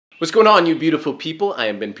What's going on, you beautiful people? I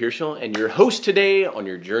am Ben Pearsall, and your host today on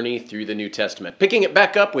your journey through the New Testament. Picking it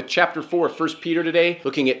back up with chapter 4 of 1 Peter today,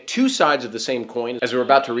 looking at two sides of the same coin as we're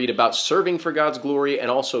about to read about serving for God's glory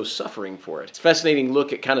and also suffering for it. It's a fascinating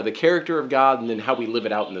look at kind of the character of God and then how we live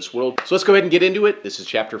it out in this world. So let's go ahead and get into it. This is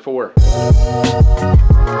chapter 4.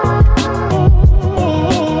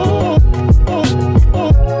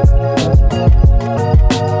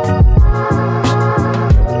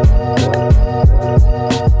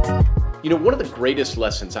 One of the greatest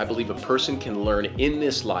lessons I believe a person can learn in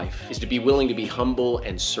this life is to be willing to be humble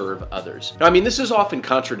and serve others. Now, this is often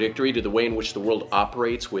contradictory to the way in which the world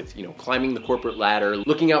operates with, climbing the corporate ladder,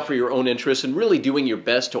 looking out for your own interests, and really doing your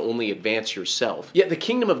best to only advance yourself. Yet the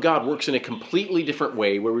kingdom of God works in a completely different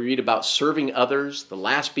way, where we read about serving others, the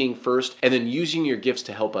last being first, and then using your gifts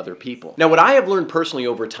to help other people. Now, what I have learned personally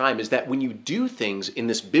over time is that when you do things in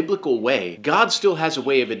this biblical way, God still has a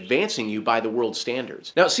way of advancing you by the world's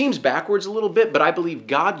standards. Now, it seems backwards a little bit, but I believe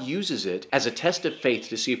God uses it as a test of faith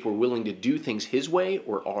to see if we're willing to do things His way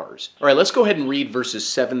or ours. All right, let's go ahead and read verses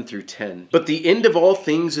 7 through 10. But the end of all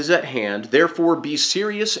things is at hand, therefore be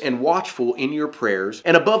serious and watchful in your prayers,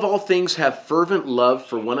 and above all things have fervent love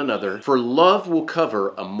for one another, for love will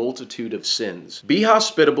cover a multitude of sins. Be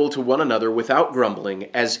hospitable to one another without grumbling,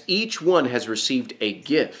 as each one has received a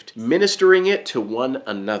gift, ministering it to one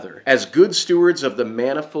another, as good stewards of the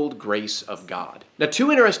manifold grace of God. Now,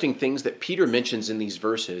 two interesting things that Peter mentions in these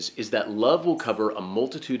verses is that love will cover a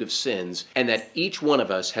multitude of sins and that each one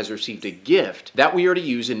of us has received a gift that we are to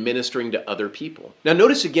use in ministering to other people. Now,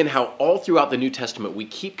 notice again how all throughout the New Testament we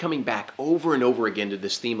keep coming back over and over again to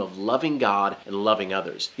this theme of loving God and loving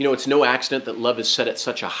others. It's no accident that love is set at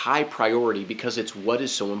such a high priority because it's what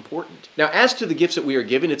is so important. Now, as to the gifts that we are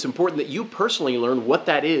given, it's important that you personally learn what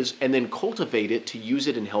that is and then cultivate it to use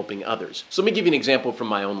it in helping others. So let me give you an example from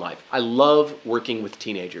my own life. I love working with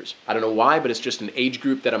teenagers. I don't know why, but it's just an age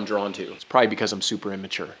group that I'm drawn to. It's probably because I'm super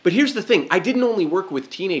immature. But here's the thing. I didn't only work with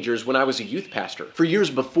teenagers when I was a youth pastor. For years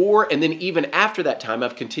before and then even after that time,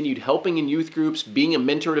 I've continued helping in youth groups, being a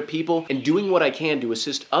mentor to people, and doing what I can to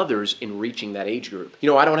assist others in reaching that age group.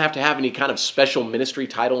 I don't have to have any kind of special ministry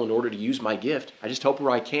title in order to use my gift. I just help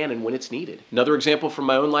where I can and when it's needed. Another example from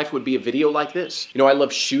my own life would be a video like this. I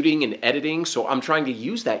love shooting and editing, so I'm trying to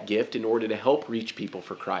use that gift in order to help reach people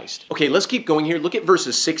for Christ. Okay, let's keep going here. Look at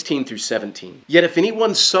verses 16 through 17. Yet if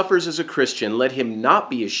anyone suffers as a Christian, let him not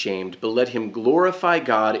be ashamed, but let him glorify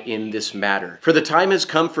God in this matter. For the time has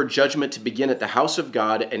come for judgment to begin at the house of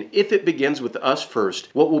God, and if it begins with us first,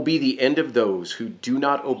 what will be the end of those who do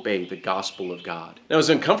not obey the gospel of God? Now, as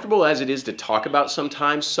uncomfortable as it is to talk about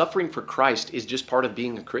sometimes, suffering for Christ is just part of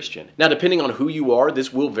being a Christian. Now, depending on who you are,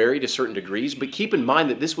 this will vary to certain degrees, but keep in mind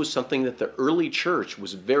that this was something that the early church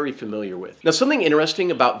was very familiar with. Now, something interesting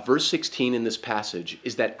about verse 16 in this passage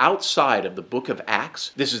is that outside of the book of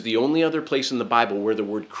Acts, this is the only other place in the Bible where the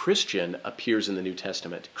word Christian appears in the New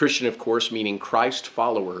Testament. Christian, of course, meaning Christ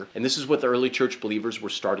follower, and this is what the early church believers were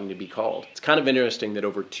starting to be called. It's kind of interesting that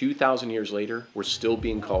over 2,000 years later, we're still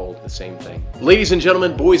being called the same thing. Ladies and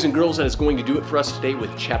gentlemen, boys and girls, that is going to do it for us today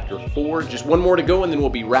with chapter 4. Just one more to go and then we'll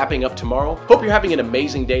be wrapping up tomorrow. Hope you're having an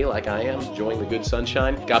amazing day like I am, enjoying the good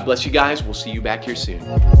sunshine. God bless you guys. We'll see you back here soon.